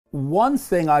one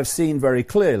thing I've seen very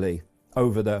clearly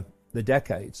over the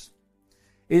decades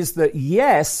is that,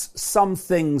 yes, some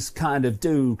things kind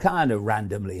of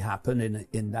randomly happen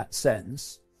in that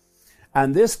sense.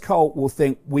 And this cult will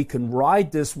think we can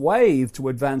ride this wave to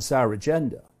advance our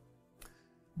agenda.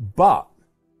 But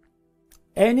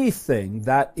anything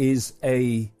that is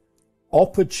a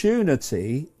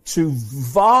opportunity to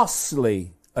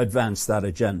vastly advance that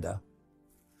agenda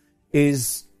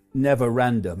is never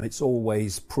random. It's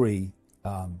always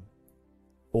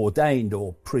ordained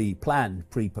or pre-planned,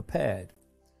 pre-prepared.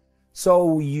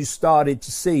 So you started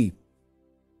to see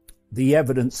the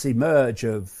evidence emerge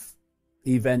of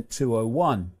Event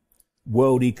 201,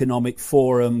 World Economic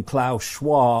Forum, Klaus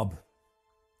Schwab,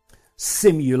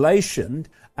 simulation.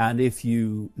 And if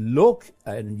you look,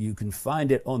 and you can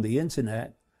find it on the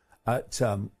internet, at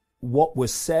what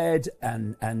was said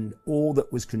and all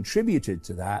that was contributed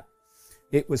to that,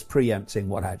 it was preempting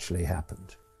what actually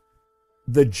happened.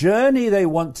 The journey they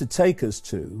want to take us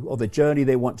to, or the journey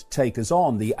they want to take us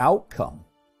on, the outcome,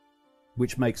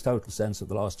 which makes total sense of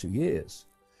the last 2 years,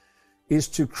 is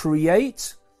to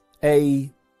create a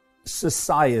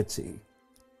society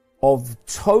of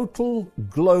total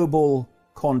global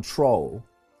control,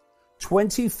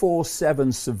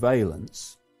 24/7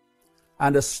 surveillance,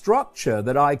 and a structure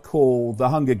that I call the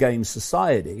Hunger Games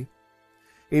society,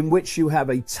 in which you have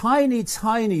a tiny,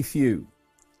 tiny few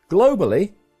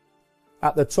globally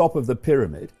at the top of the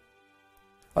pyramid.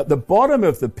 At the bottom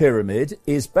of the pyramid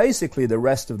is basically the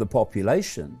rest of the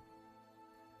population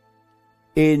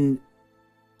in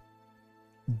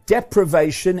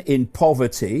deprivation, in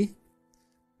poverty,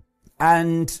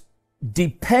 and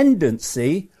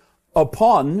dependency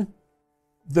upon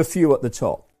the few at the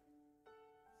top.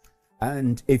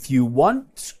 And if you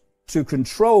want to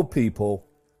control people,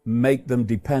 make them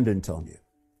dependent on you.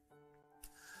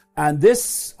 And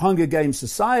this Hunger Games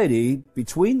society,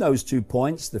 between those 2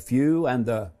 points, the few and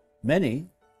the many,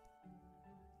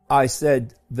 I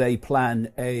said they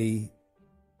plan a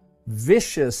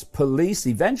vicious police,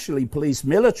 eventually police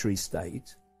military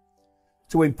state,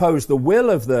 to impose the will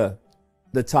of the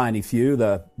tiny few,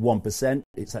 the 1%,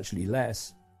 it's actually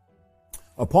less,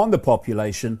 upon the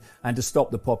population, and to stop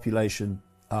the population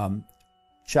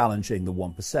challenging the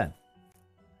 1%.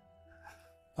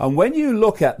 And when you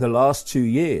look at the last 2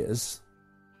 years,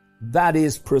 that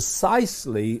is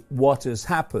precisely what has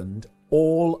happened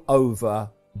all over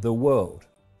the world.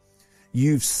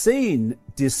 You've seen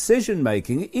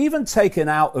decision-making, even taken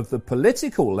out of the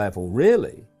political level,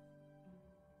 really,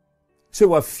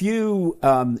 to a few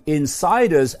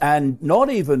insiders, and not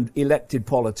even elected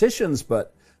politicians,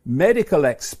 but medical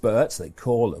experts, they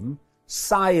call them,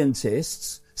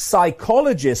 scientists,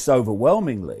 psychologists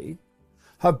overwhelmingly,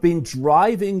 have been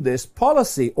driving this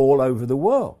policy all over the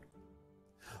world.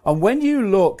 And when you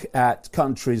look at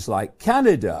countries like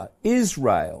Canada,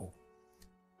 Israel,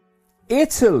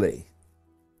 Italy,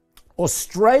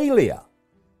 Australia,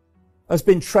 has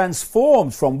been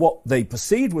transformed from what they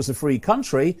perceived was a free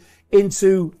country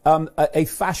into a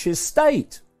fascist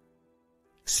state.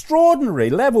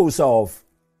 Extraordinary levels of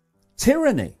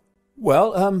tyranny.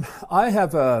 Well, I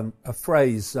have a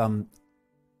phrase,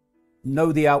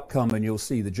 know the outcome and you'll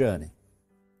see the journey.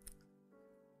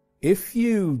 If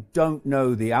you don't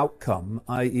know the outcome,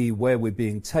 i.e. where we're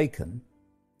being taken,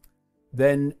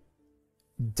 then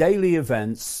daily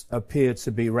events appear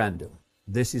to be random.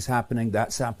 This is happening,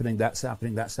 that's happening, that's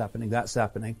happening, that's happening, that's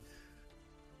happening.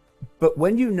 But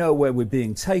when you know where we're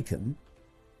being taken,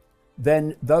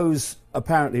 then those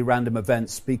apparently random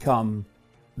events become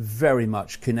very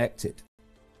much connected.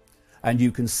 And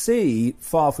you can see,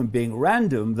 far from being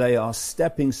random, they are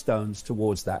stepping stones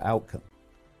towards that outcome.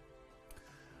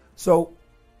 So,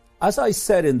 as I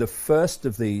said in the first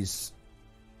of these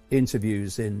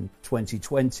interviews in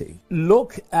 2020,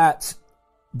 look at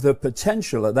the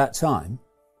potential at that time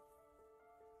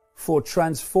for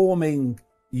transforming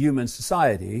human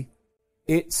society.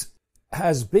 It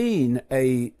has been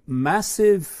a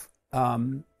massive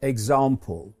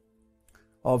example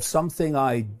of something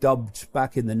I dubbed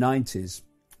back in the 90s,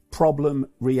 problem,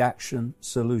 reaction,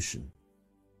 solution.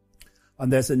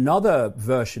 And there's another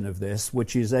version of this,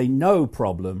 which is a no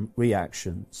problem,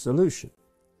 reaction, solution.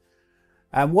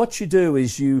 And what you do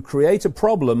is you create a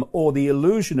problem or the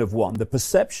illusion of one, the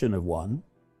perception of one.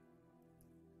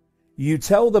 You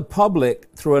tell the public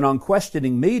through an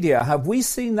unquestioning media, have we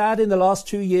seen that in the last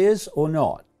 2 years or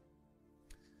not?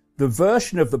 The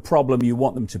version of the problem you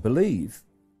want them to believe.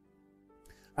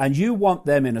 And you want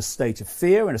them in a state of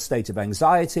fear, in a state of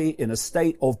anxiety, in a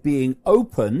state of being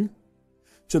open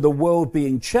to the world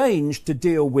being changed to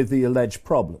deal with the alleged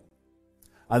problem.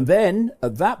 And then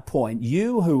at that point,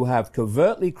 you who have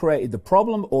covertly created the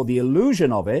problem or the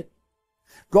illusion of it,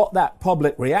 got that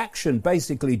public reaction,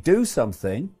 basically do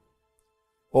something,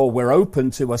 or we're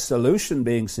open to a solution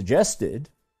being suggested,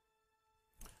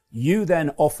 you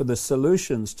then offer the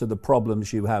solutions to the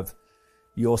problems you have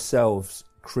yourselves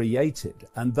created.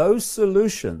 And those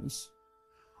solutions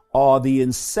are the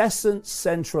incessant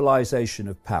centralization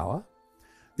of power,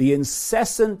 the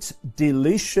incessant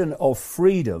deletion of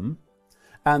freedom,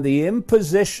 and the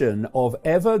imposition of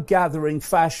ever-gathering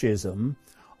fascism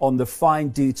on the fine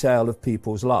detail of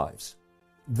people's lives.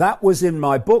 That was in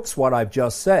my books, what I've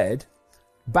just said,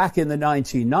 back in the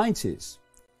 1990s.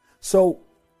 So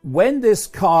when this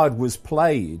card was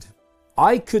played,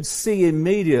 I could see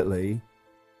immediately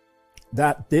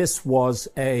that this was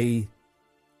if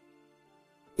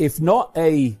not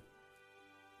a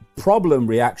problem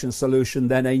reaction solution,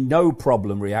 then a no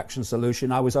problem reaction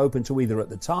solution. I was open to either at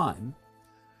the time.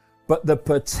 But the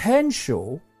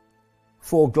potential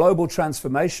for global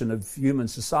transformation of human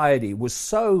society was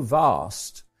so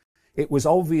vast, it was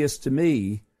obvious to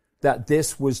me that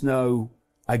this was no,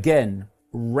 again,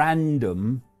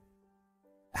 random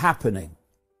happening.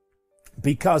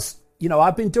 Because, you know,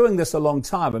 I've been doing this a long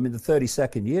time. I'm in the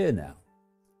 32nd year now.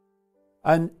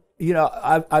 And, you know,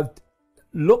 I've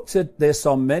looked at this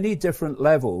on many different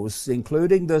levels,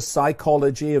 including the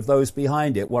psychology of those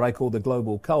behind it, what I call the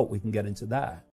global cult. We can get into that.